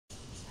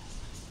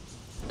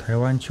台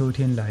湾秋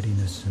天来临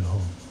的时候，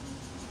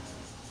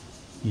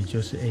也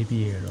就是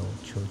ABL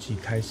球季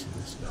开始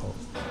的时候，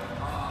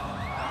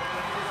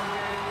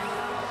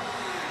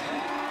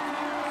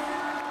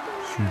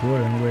许多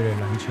人为了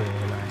篮球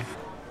而来，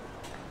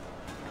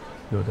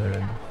有的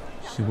人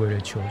是为了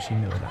球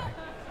星而来，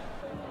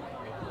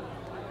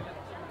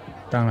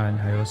当然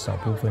还有少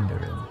部分的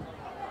人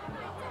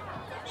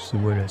是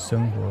为了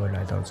生活而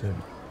来到这里。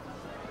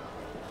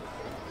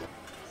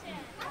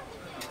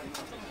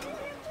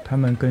他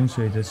们跟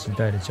随着时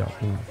代的脚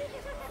步，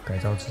改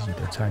造自己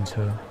的餐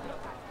车。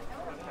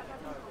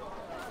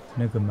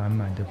那个满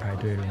满的排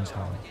队人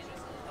潮，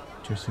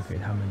就是给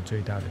他们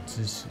最大的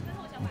支持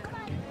与肯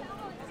定。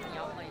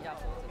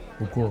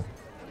不过，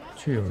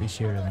却有一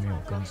些人没有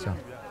跟上。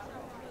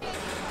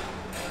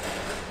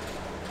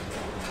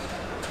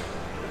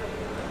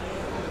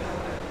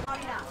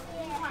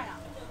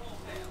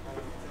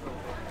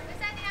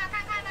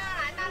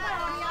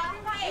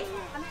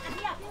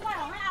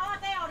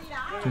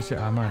这是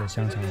阿嬤的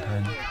香肠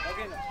摊。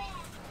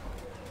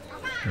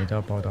每到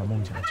宝岛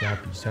梦想家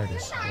比赛的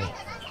时候，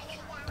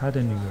她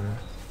的女儿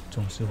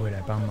总是会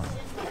来帮忙。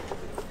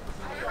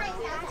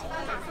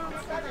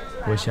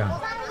我想，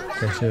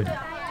在这里，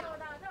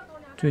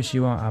最希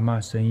望阿嬤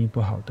生意不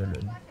好的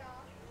人，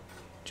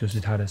就是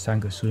她的3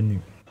个孙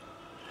女，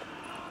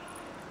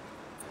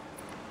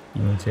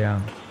因为这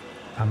样，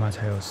阿嬤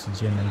才有时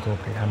间能够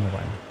陪他们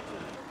玩。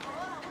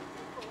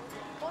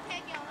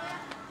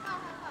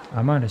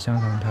阿嬤的香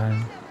肠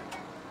摊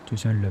就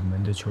像冷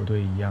门的球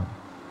队一样，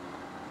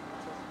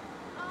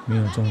没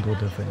有众多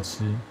的粉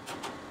丝，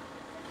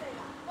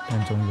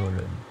但总有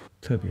人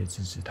特别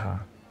支持他。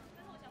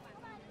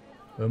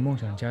而梦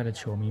想家的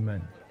球迷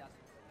们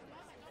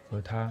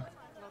和他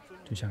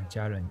就像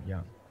家人一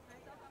样。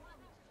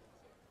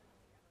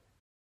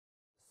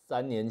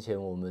3年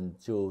前我们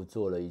就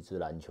做了一支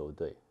篮球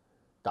队，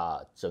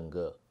打整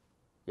个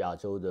亚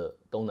洲的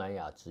东南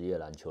亚职业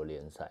篮球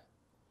联赛。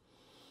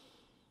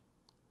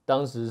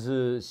当时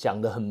是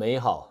想得很美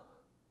好，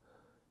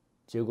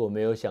结果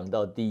没有想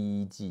到第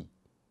1季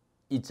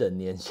1整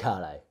年下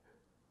来，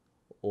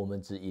我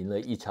们只赢了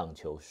1场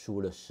球，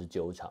输了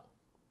19场，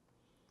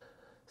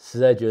实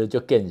在觉得就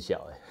更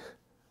小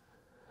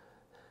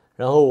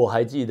然后我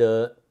还记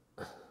得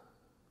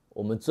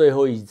我们最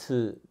后一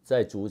次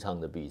在主场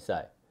的比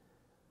赛，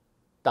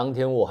当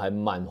天我还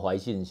满怀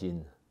信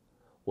心。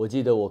我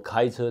记得我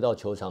开车到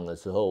球场的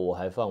时候，我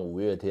还放5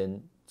月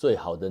天最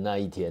好的那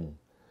一天。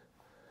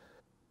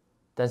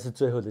但是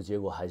最后的结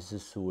果还是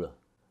输了，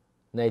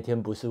那一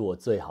天不是我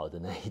最好的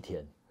那一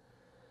天。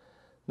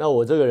那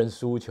我这个人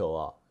输球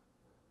啊，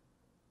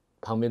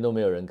旁边都没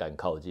有人敢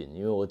靠近，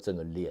因为我整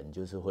个脸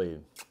就是会，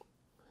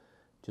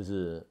就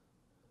是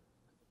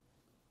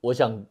我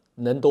想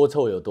能多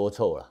臭有多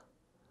臭啦，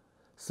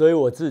所以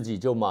我自己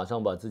就马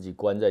上把自己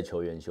关在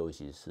球员休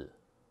息室，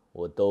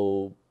我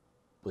都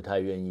不太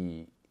愿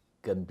意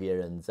跟别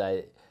人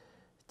在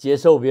接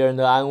受别人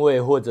的安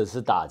慰或者是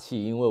打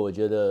气，因为我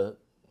觉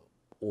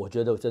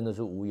得真的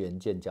是无颜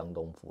见江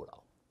东父老。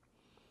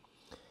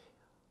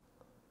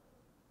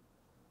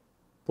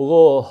不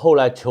过后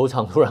来球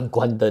场突然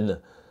关灯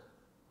了，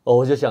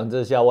我就想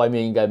这下外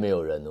面应该没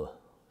有人了，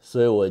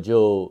所以我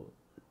就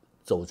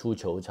走出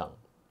球场，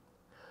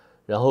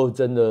然后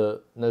真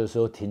的那个时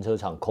候停车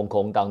场空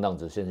空荡荡，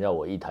只剩下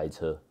我一台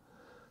车，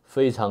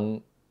非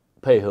常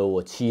配合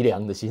我凄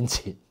凉的心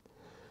情。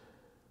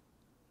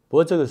不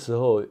过这个时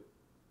候，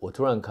我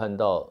突然看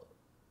到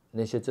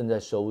那些正在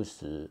收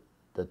拾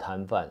的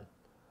摊贩，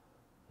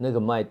那个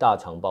卖大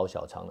肠包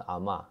小肠的阿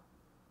嬤，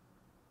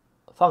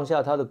放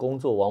下他的工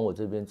作往我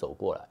这边走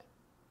过来。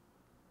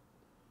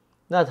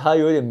那他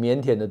有点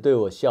腼腆的对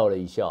我笑了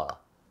一笑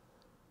啦，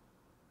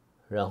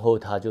然后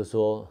他就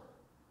说：“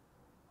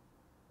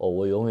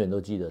我永远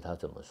都记得他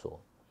怎么说。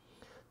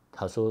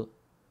他说：‘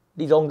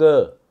立中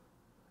哥，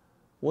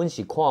阮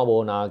是看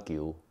无篮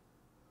球，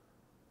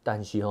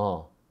但是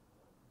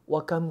我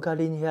感觉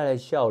恁遐个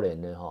少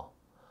年的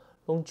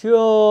拢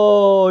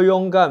超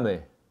勇敢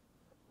的。’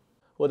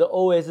我的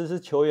OS 是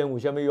球员有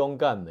啥物勇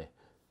敢的？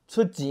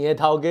出钱的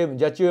头家唔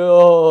才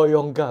超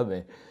勇敢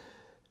的，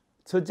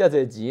出遮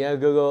侪钱啊，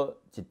结果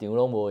一场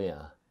拢无赢。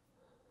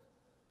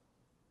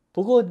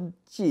不过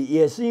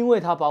也是因为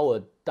他把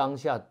我当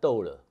下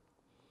逗了，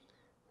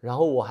然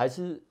后我还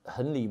是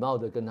很礼貌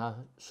的跟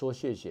他说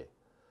谢谢。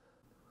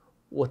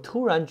我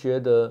突然觉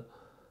得，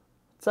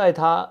在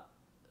他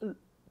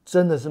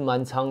真的是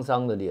蛮沧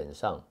桑的脸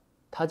上，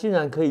他竟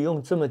然可以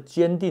用这么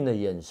坚定的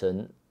眼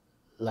神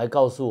来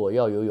告诉我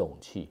要有勇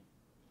气。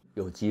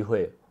有机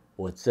会，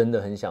我真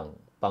的很想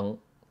帮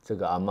这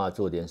个阿嬤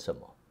做点什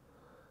么。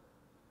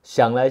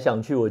想来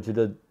想去，我觉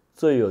得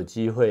最有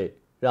机会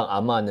让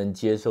阿嬤能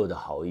接受的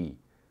好意，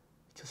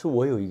就是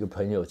我有一个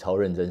朋友超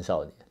认真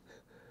少年，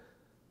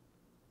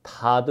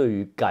他对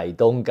于改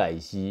东改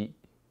西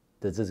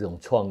的这种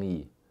创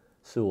意，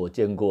是我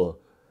见过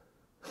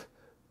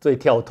最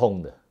跳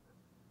痛的。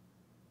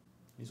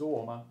你说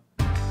我吗？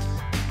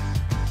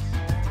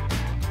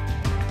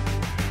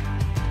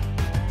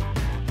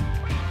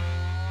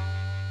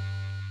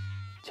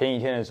前几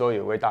天的时候，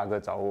有位大哥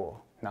找我，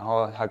然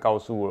后他告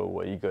诉了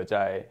我一个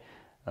在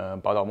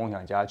宝岛梦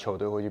想家球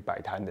队会去摆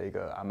摊的一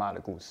个阿嬤的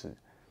故事。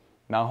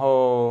然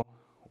后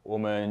我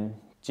们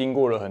经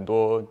过了很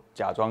多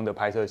假装的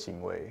拍摄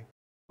行为，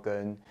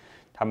跟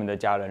他们的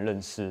家人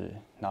认识，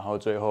然后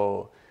最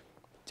后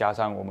加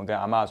上我们跟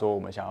阿嬤说，我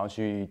们想要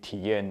去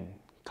体验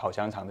烤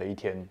香肠的一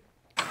天。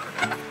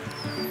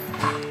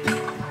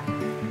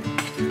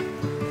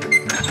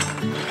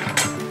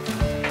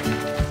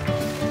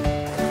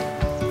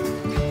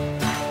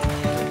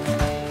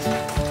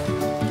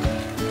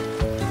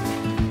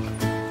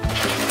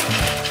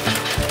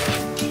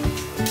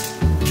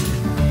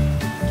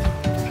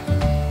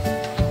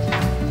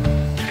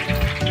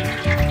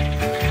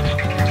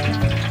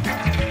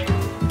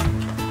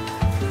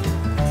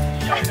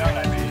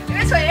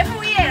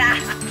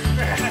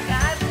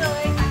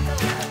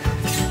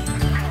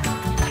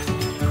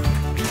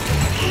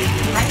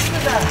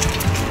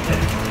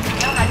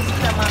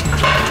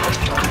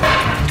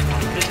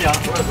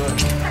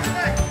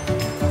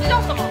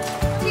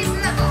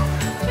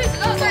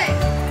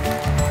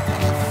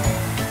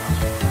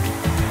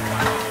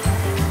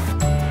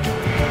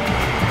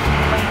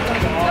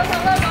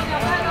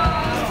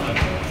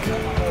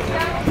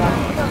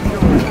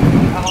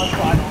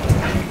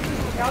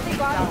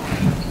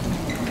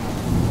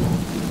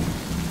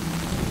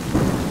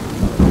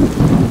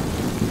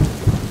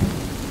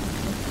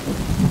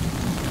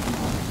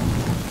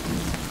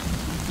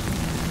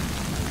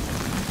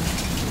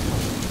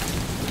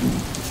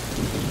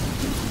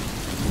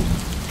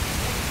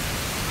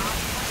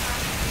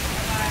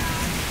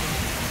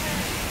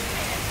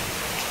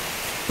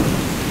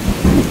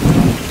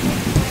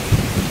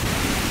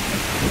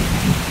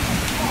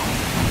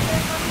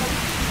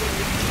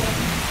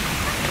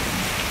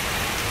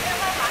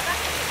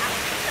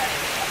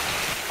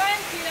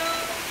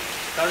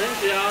小心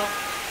骑哦，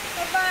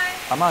拜拜。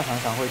阿嬤常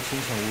常会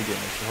清晨5点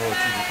的时候自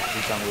己跑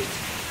去占位置，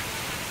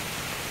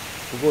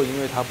不过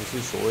因为它不是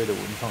所谓的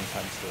文创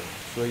餐车，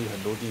所以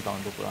很多地方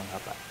都不让它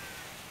摆。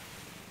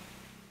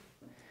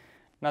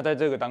那在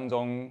这个当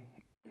中，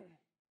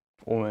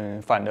我们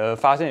反而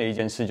发现了一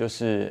件事，就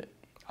是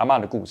阿嬤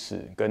的故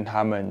事跟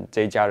他们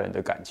这一家人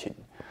的感情，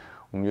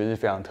我们觉得是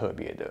非常特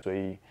别的，所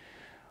以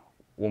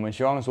我们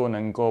希望说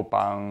能够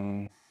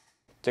帮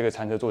这个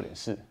餐车做点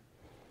事。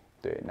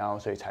对，然后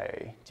所以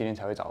今天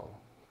才会找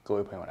各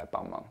位朋友来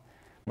帮忙。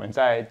我们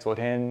在昨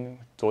天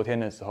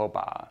的时候，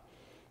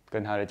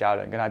跟他的家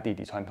人跟他弟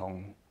弟串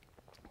通，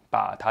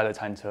把他的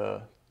餐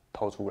车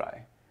偷出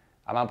来。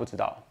阿嬤不知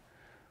道，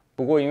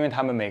不过因为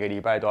他们每个礼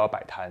拜都要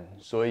摆摊，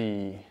所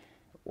以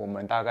我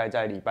们大概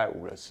在礼拜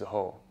5的时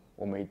候，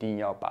我们一定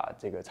要把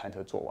这个餐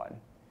车做完。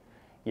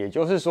也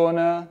就是说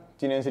呢，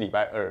今天是礼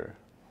拜2，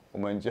我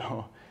们就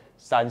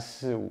3、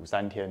4、5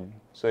 3天，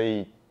所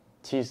以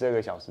72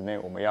个小时内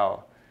我们要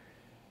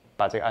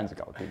把这个案子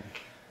搞定，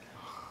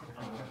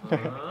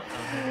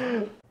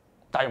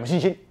大家有没有信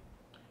心？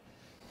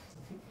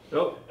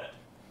有，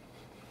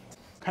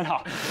很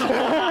好。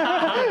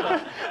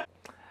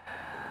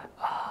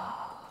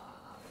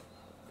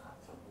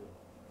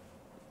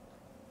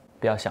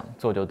不要想，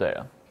做就对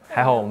了。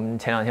还好我们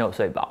前2天有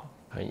睡饱。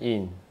很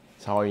硬，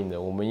超硬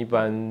的。我们一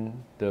般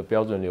的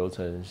标准流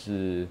程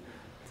是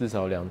至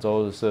少2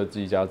周的设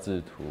计加制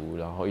图，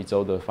然后1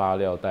周的发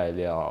料带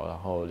料，然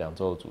后2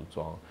周的组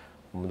装。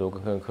我们都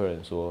跟客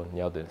人说，你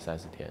要等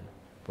30天，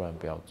不然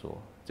不要做。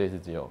这次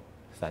只有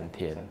3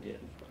天，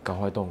赶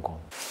快动工。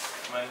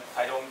我们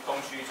台东东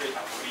区最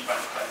强独立班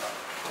班长，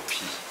狗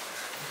屁，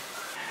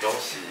东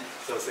西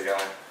这谁干？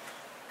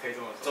可以这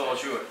么说。做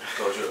去，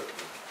做去。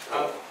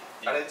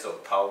安尼做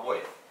头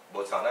尾，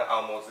无像咱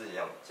澳模子一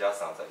样加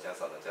30加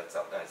10加10，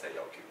咱会使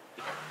要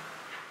求。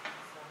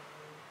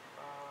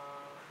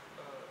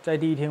在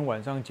第1天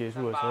晚上结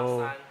束的时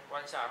候，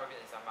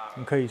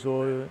你可以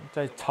说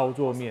在操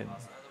作面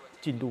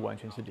进度完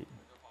全是0，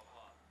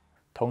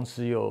同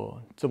时有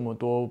这么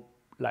多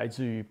来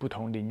自于不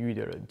同领域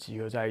的人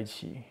集合在一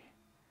起，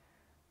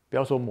不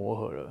要说磨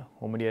合了，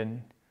我们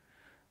连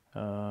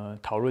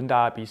讨论大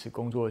家彼此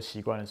工作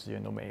习惯的时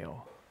间都没有。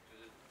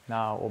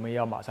那我们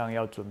马上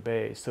要准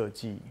备设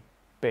计、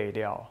备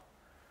料、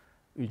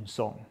运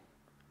送，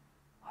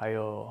还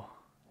有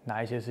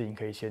哪一些事情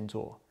可以先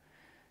做。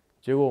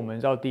结果我们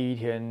到第1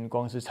天，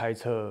光是猜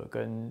测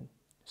跟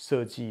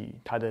设计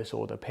它的所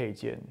有的配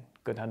件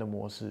跟它的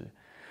模式，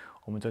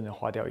我们真的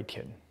花掉1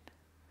天。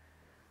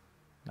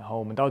然后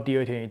我们到第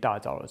2天一大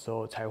早的时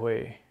候，才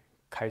会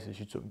开始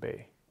去准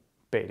备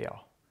备料。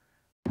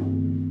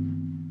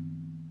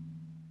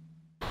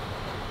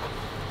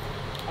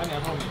啊，你要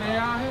透明？对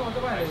啊，迄我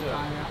这摆就知啊，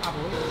啊无。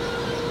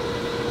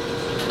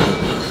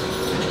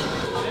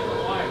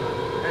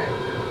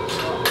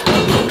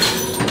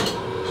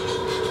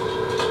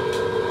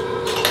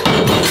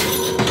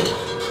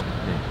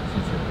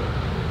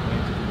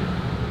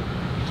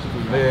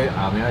你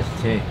后面是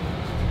车？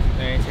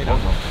诶，车头，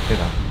车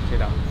头，车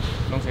头，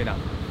拢车头。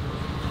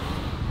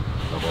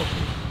都无去。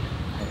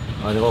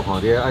我看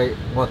你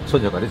我出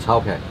去把你抄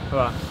起来。好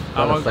啊，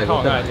啊我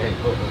靠下来。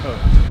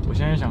我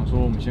现在想说，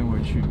我们先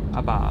回去，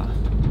把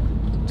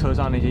车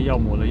上那些要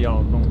磨的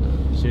药弄的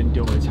先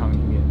丢回厂里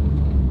面，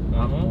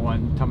然后磨完，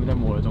他们在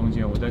磨的中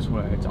间，我再出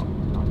来找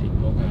拿铁。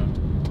OK。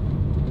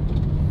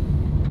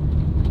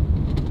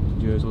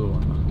你觉得做得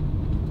完吗？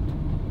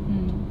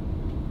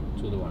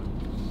做得完。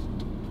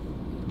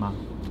吗？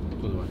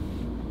做得完。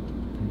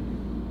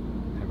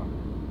太棒了。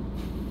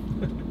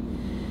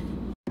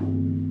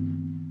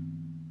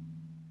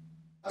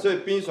所以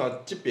边线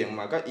这边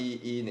嘛，甲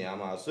伊尔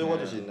嘛，所以我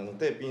就是两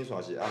块边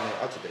线是安尼，一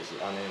块是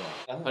安尼嘛。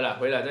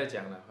回来再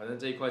讲了，反正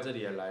这一块这里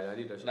也来了，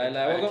你就是来，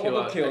我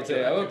Q 这，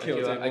我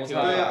Q 这，没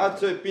差。对啊，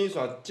所以边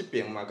线这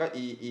边嘛，甲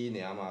伊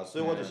尔嘛，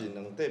所以我就是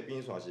两块边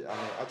线是安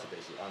尼，一块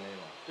是安尼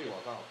嘛。对外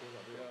刚好边线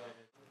对。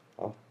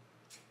好，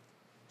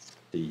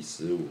第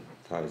15，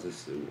他也是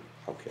15，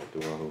好起来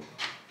多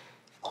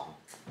好。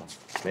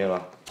没有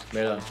了。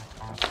没了。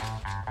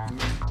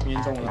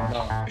命中拿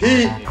到。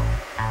屁！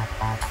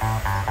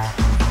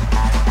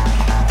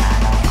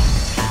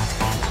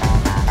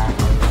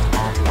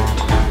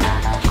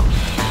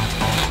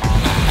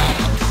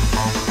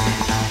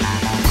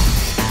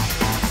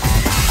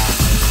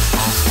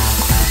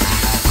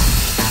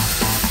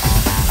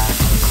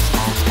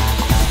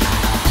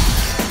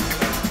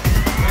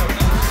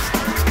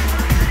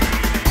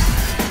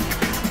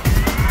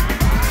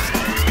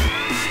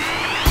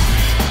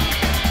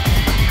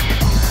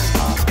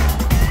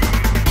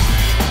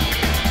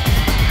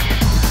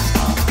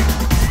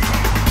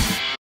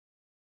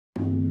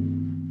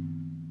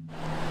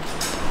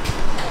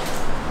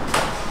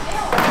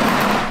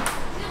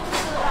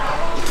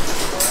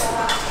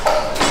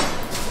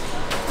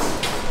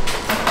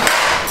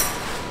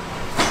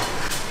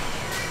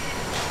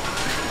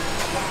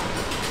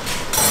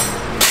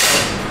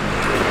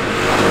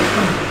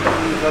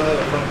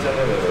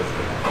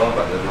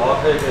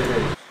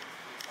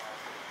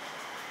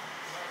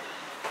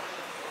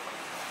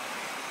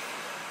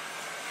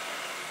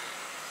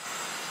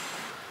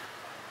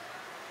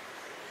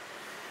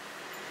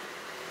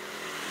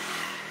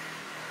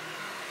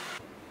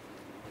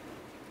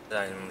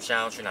对，你们现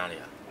在要去哪里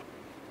啊？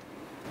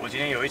我今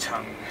天有一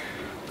场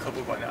科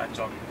普馆的安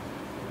装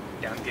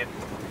，2点，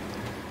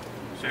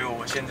所以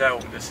我现在我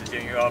们的时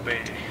间又要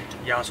被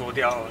压缩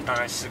掉大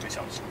概4个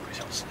小时、5个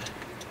小时，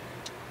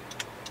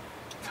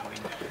超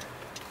硬的。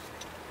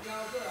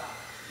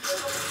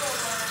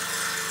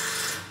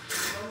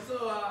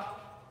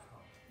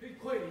你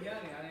亏你啊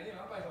你啊，你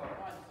要拜托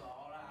换手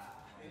啦，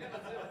你那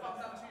个只有放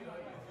上去而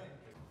已。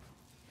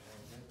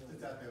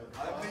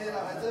还可以了，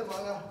还在忙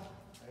啊。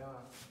还要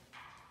啊。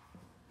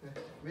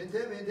明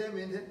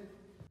天。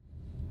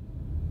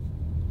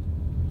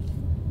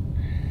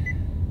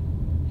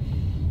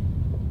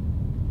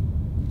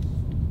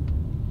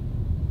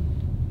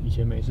以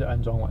前每次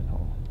安装完后，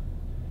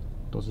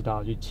都是大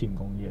家去庆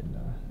功宴的，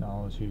然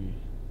后去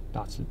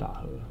大吃大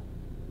喝，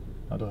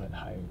然后都很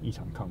嗨，异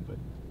常亢奋。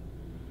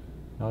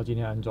然后今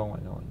天安装完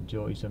后，你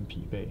就一身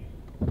疲惫，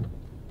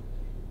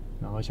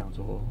然后想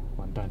说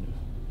完蛋了，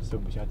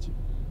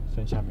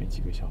剩下没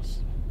几个小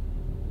时，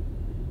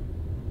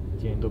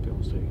今天都不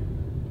用睡了。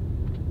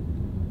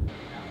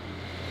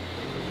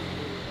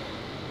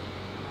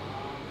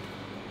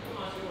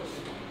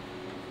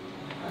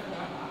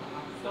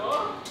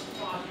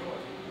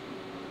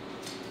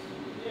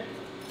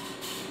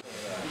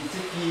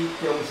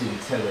中信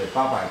册的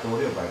800多、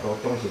600多，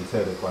中信册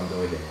的关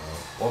多险哦。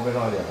我要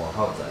哪量外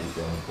口11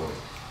点半，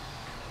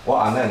我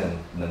安奈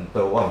两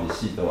刀，我毋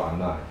是4刀安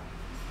奈。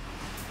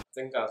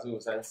增加15、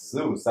30。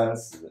15、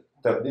30，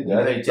对，你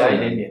可以加一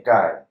点点。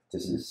钙就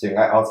是先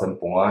爱熬成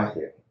半仔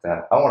形，知影？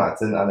我若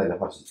真安尼的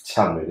话是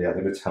呛袂了，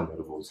这个呛袂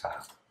都无差。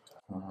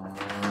我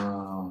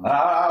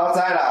知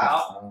啦。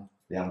好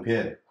，2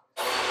片。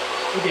1.6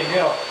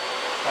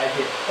白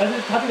片，但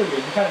是它这个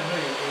圆看有没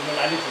有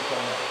来得及装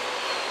的，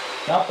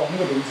然后绑那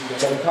个轮子的。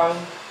总康，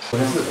我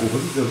不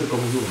是只有这工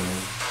作呢。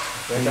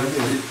我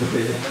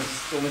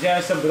们现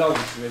在剩不到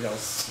50个小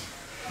时，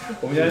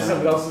我们现在剩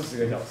不到40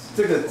个小时。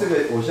这个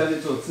我下去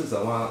做至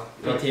少嘛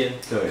1天，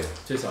对，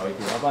最少1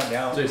天。要不然等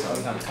下最少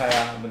工厂开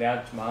啊，我们等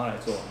下马上来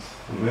做。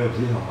没有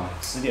必要啊。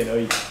10点而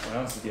已，晚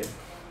上10点。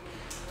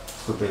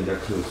会被人家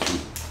客诉，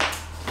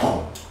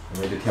砰，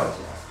然后就跳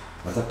起来，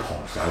然后再砰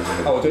下一个。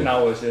那我就拿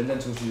我的学生证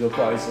出去说，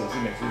不好意思，我是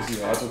美术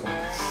系，我要做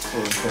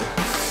人课。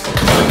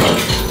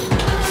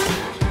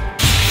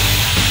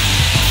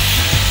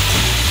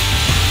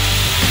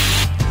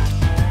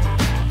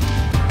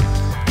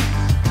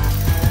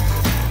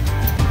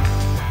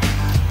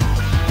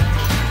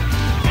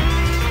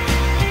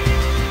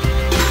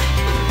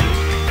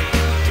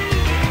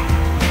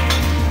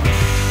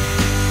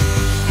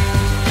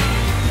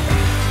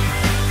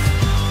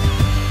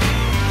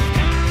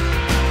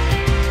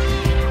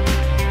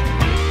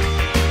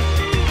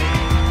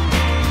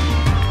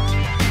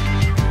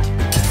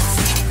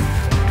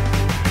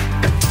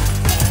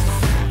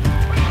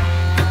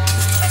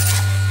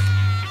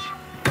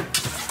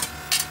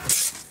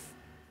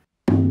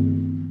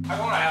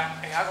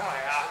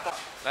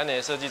来，你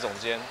的设计总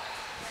监。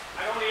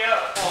来公里了。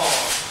哦。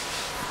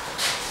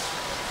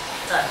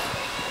在。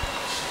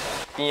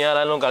边啊，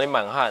咱拢甲你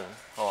慢喊，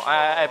哦，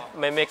爱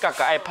美美角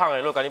角爱胖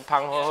的，拢甲你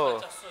胖好好。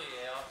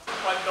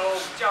关都有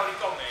照你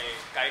讲的，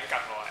甲伊夹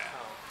落来啊。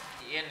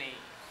因为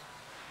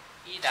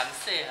伊人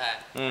细汉，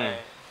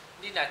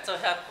你若做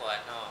遐悬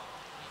吼，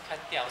伊较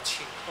掉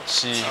手。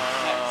是。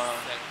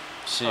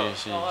是。结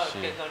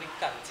果你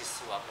降一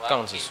丝啊，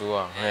降一丝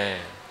啊，嘿。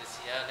就是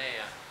安尼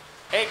啊。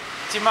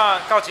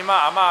到即马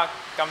阿嬤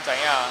敢知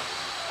影？啊？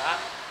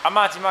阿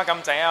嬤即马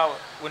敢知影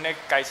阮咧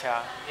改车？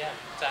也毋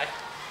知。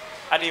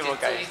啊，你无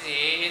改？就是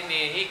因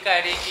为迄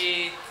届你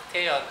去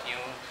体育场，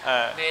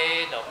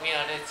咧录影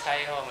咧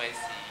采访的是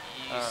伊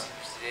是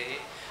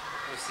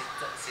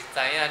知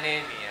影呢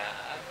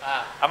尔。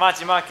阿嬤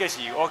即马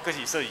我阁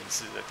是摄影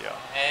师的对。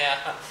哎呀。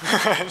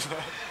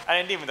安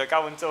尼你毋着甲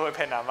阮做伙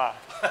骗阿嬤？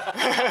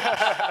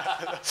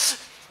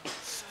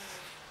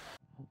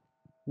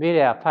美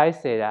丽啊，歹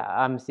势啦，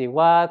也毋是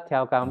我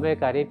挑工要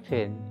甲你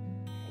骗，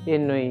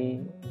因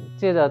为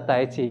即个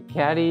代志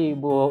惊你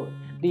会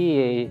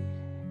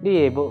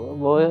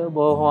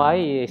无欢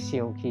喜，会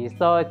生气，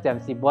所以暂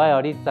时无爱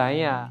互你知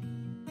影。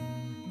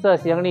做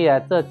生意啊，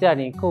做遮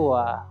尔久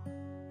啊，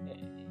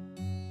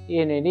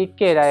因为你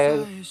过来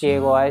嫁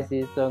我的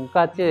时阵，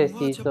到即个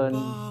时阵，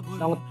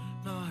拢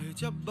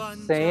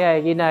生遐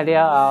囡仔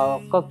了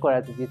后，搁过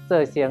来就是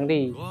做生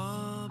意，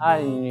啊，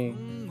因为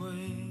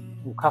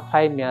有较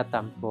歹命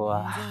淡薄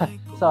啊，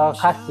所以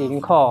较辛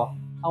苦。啊，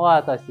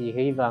我就是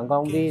希望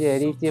讲，美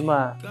丽你即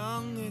马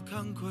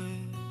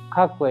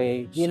较过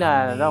囡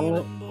仔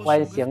拢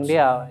完成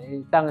了，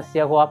当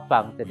小可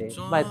放一下，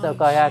莫做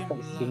到遐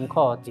辛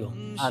苦着，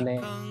安尼。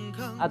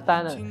啊，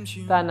等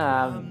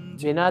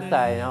明仔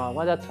载吼，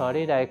我再带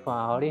你来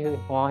看，互你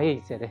欢喜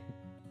一下。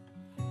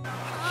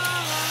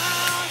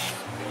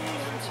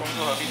工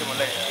作何必这么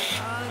累呢？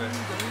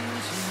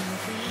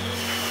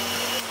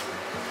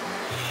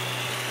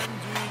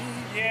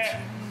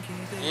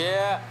耶！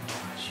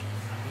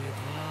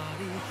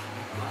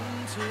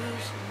我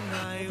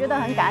觉得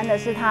很感恩的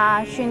是，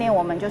他训练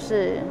我们就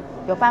是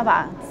有办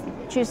法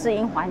去适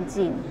应环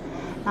境，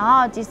然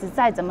后即使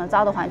再怎么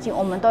糟的环境，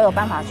我们都有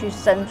办法去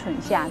生存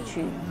下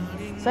去。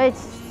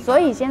所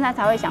以现在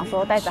才会想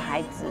说带着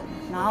孩子，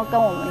然后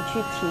跟我们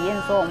去体验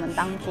说我们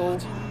当初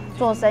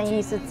做生意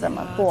是怎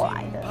么过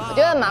来的。我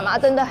觉得妈妈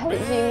真的很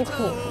辛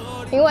苦，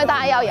因为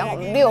她要养我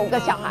们6个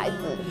小孩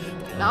子，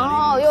然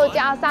后又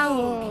加上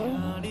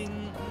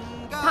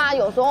她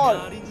有时候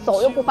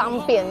手又不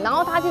方便，然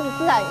后她其实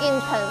是很硬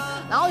撑，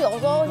然后有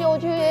时候又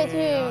去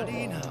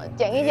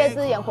捡一些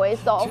资源回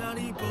收。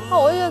那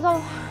我就觉得说，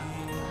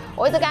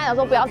我一直跟她讲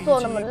说不要做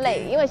那么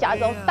累，因为小孩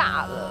子都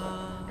大了。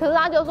可是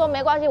她就说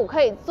没关系，我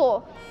可以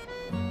做。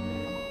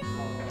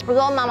我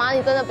说妈妈，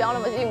你真的不要那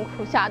么辛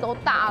苦，小孩都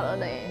大了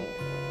呢，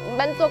你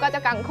们做个叫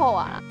艰苦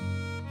啊。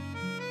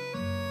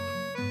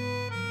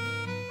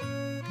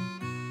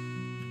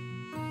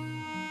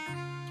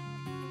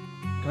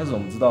开始我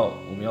们知道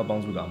我们要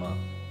帮助阿嬤，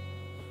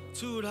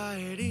因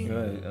为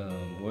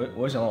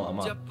我会想到我阿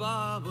嬤，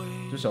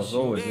就小时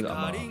候我也是阿嬤，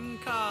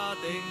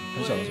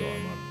很小的时候阿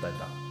嬤带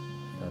大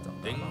长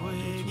大，然后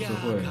就出社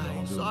会，然后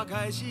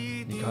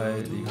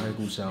就离开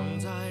故乡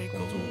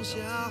工作这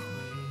样子。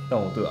但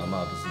我对阿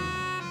嬤不是很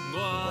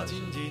关心，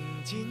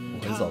我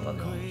很少打电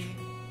话回去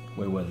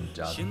慰问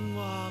家人，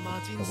包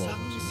括我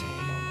父亲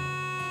和我妈妈。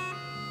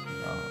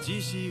最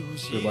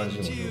关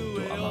心我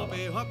就阿嬤吧，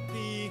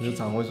我就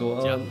常会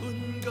说秀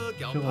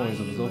红你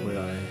什么时候回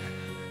来？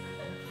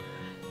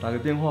打个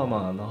电话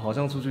嘛，然后好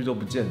像出去就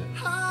不见了。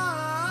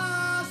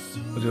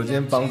我觉得今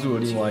天帮助了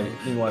另外一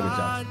个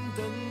家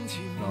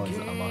庭，然后也是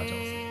阿嬤的角色，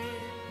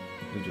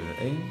就觉得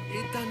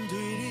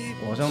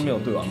我好像没有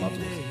对我阿嬤做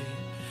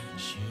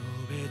什么。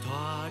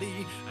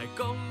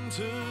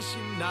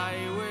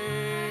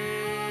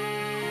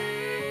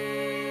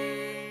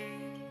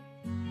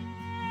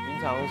平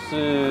常是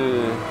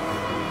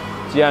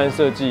接案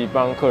设计，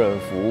帮客人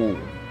服务。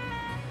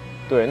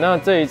对，那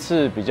这一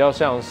次比较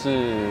像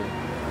是，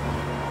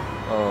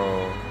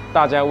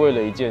大家为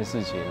了一件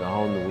事情，然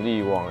后努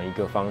力往一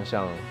个方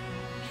向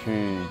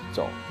去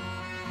走。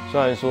虽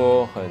然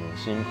说很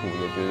辛苦，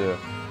也觉得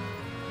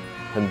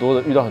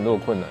遇到很多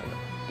的困难，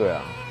对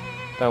啊，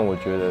但我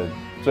觉得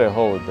最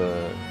后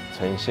的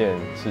呈现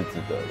是值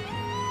得的，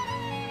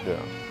对啊，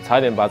差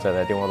一点把仔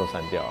仔电话都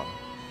删掉了。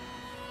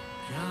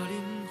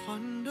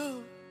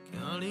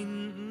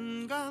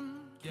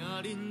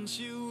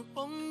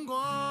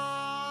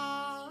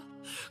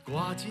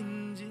我真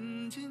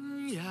认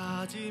真也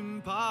真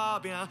打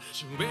拼，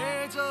想要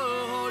做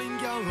予恁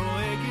骄傲的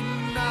囡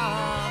仔，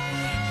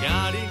惊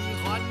恁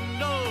烦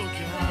恼，惊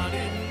恁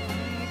不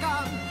甘，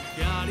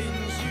惊恁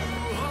受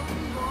风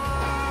寒。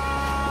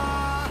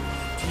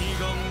天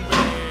公伯啊，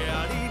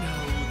你若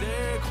有在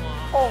看，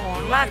哦，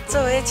那做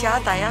迄车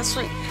台啊水。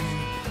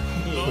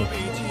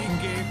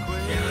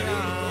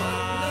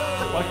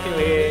我叫迄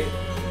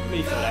历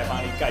史来帮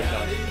你介绍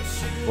一下。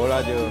无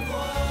啦就。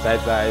仔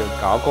仔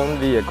甲我讲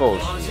你的故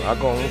事，啊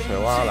讲找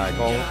我来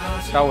讲，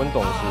甲阮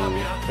同事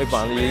要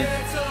帮你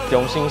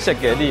重新设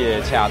计你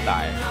的车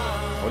台，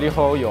互你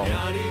好用，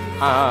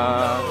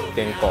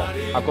电固，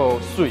啊个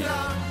水，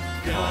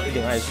一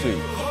定爱水，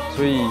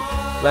所以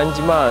咱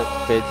即马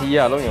白梯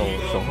啊，拢用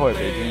上好的白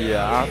梯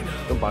啊，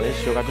拢帮你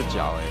烧甲足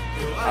焦的，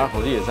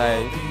互你会使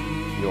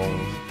用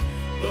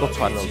搁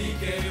传落去，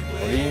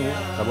互恁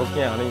查某囝、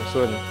恁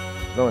孙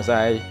拢会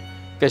使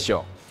继续。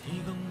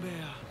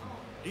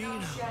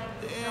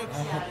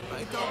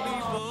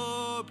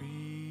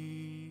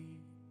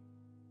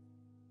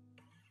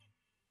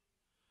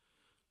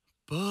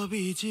保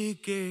庇这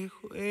家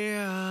伙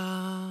啊！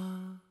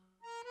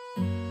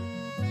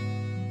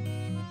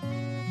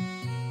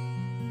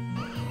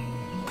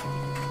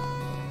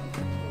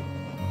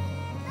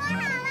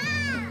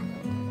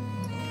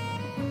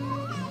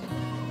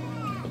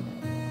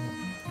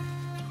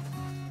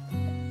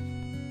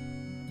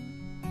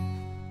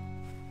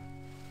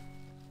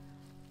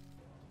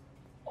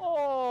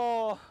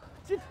哦，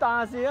这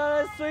担是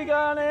安尼水甲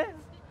安尼，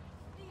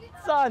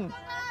赞！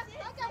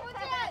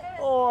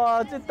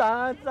哇，这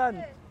担赞！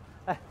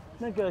哎，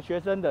那个学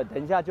生的，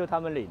等一下就他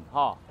们领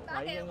哈。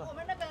打给我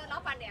们那个老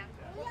板娘。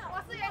不要，我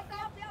是员工，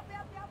不要。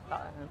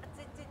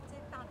这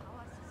大头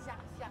啊，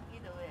像一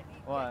个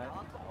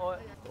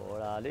我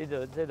啦，你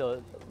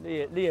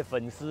的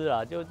粉丝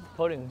啦，就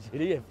可能是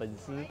你的粉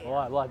丝。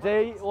哇，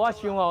这我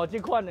想哦，这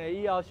款的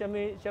以后什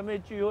么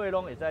聚会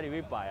拢会使入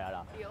去摆啊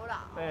啦。有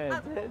啦。哎，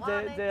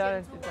这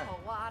安尼。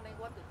我安尼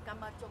我就感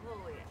觉足好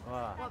的。我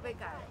要甲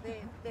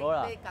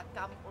你甲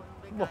感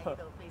恩，要甲伊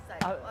就袂使，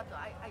我就爱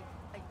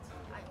钱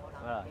爱互人。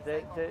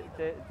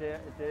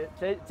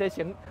这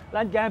成，咱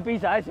今日比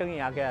赛成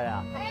赢起来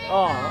啦。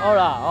哦，好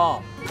啦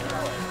哦。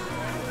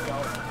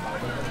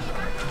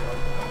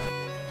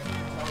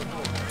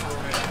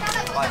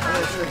哇，这个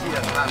设计很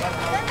棒。真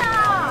的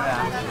哦。对啊。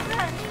是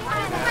很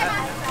厉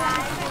害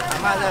的。阿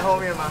嬤在后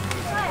面吗？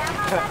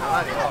对，阿嬤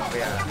你好，不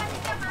要了。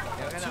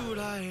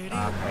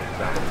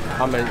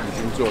他们已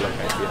经做了改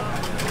变。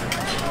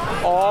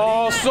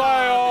哦，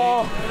帅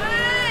哦！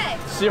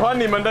喜欢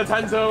你们的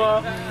餐车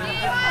吗？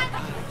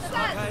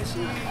喜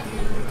欢。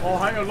哦，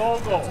还有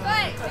logo。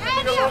对，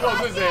这个 logo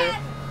是谁？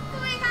注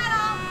意看哦。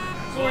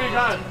注意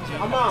看，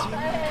阿嬤。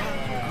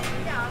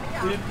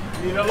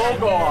你的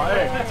logo 啊，哎，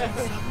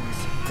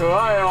可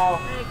爱哦。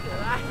可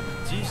爱。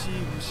谢谢。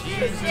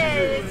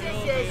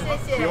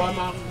喜欢吗？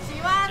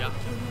喜欢。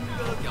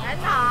很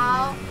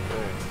好。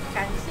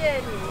感谢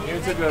你。因为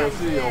这个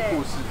是有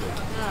故事的，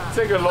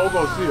这个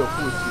logo 是有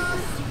故事的。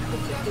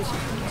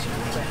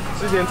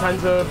之前餐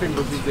车并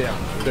不是这样，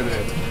对不对？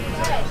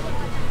对。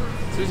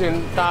之前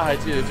大家还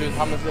记得，就是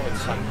他们是很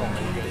传统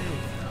的一个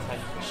餐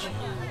车。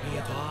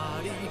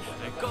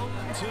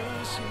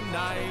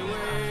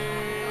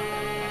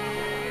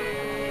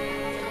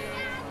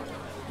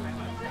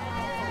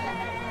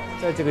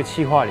在这个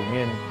企划里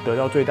面得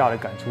到最大的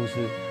感触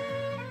是，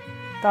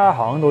大家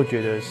好像都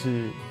觉得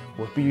是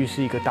我必须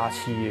是一个大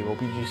企业，我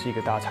必须是一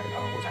个大财团，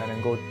我才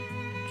能够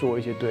做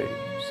一些对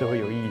社会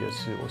有意义的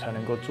事，我才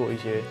能够做一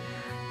些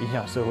影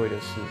响社会的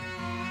事。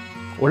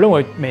我认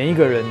为每一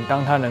个人，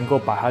当他能够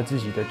把他自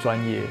己的专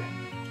业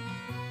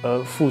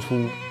而付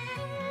出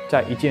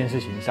在一件事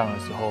情上的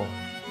时候，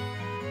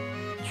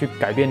去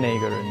改变那一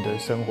个人的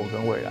生活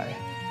跟未来，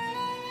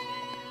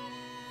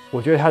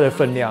我觉得他的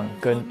分量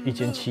跟一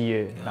间企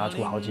业拿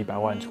出好几百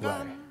万出来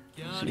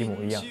是一模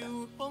一样的。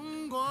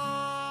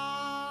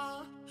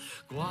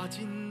我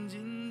真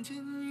认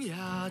真也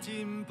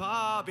真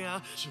打拼，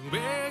想要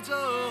做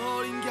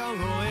予恁骄傲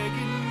的囡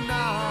仔，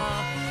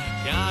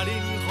惊恁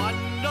烦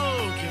恼，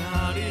惊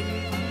恁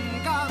不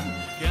甘，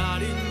惊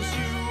恁受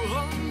风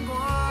寒。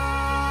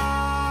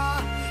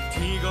天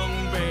公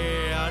伯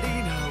啊，你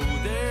若有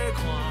在看，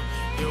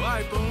就爱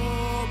保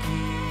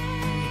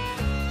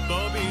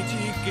庇这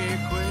家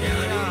伙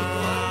啊。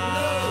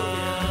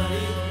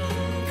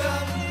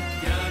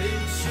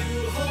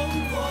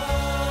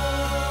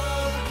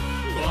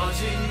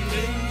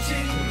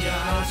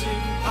真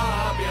打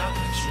拼，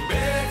想要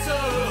做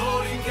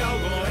予恁骄傲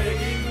的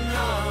囡仔，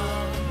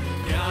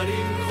惊恁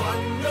烦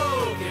恼，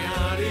惊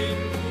恁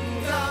不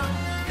甘，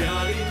惊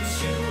恁受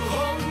风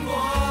寒。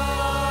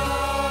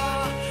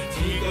天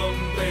公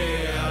伯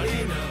啊，你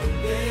若有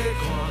在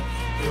看，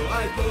就爱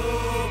保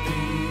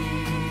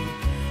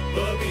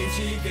庇这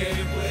家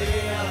伙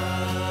啊。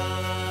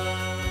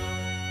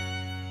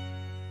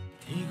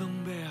天公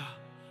伯啊，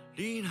你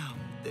若有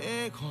在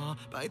看，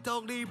拜托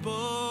你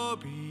保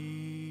庇。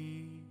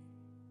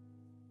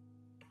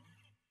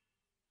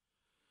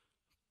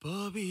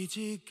保庇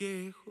这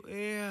家伙啊！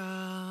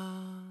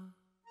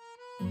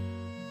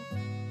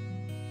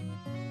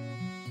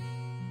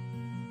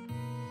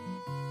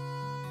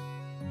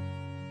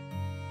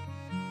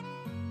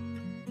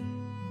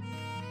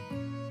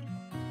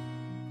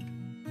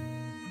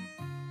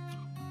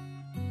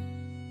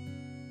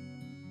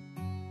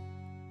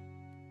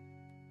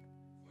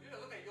我觉得有时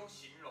候可以用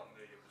形容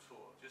的也不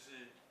错，就是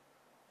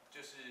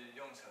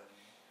用成，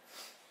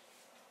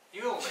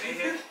因为我们那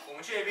天我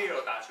们去 A B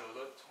L 打球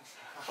都。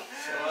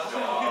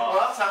我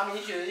要查米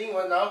雪的英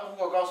文，然后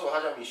Google 告诉我他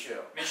叫米雪。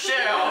米雪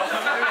哦，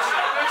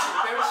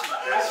对不起，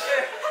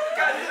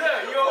干这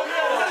幽默，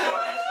我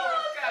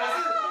是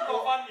我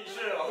翻你。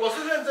我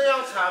是认真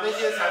要查那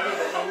些产品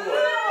的英文，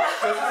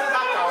可是是他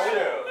搞我。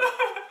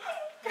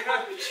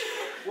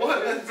我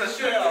很认真，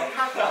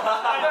他搞。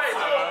太扯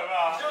了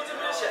吧？就这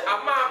边写阿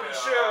嬤米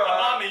歇尔，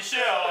阿嬤米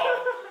歇尔。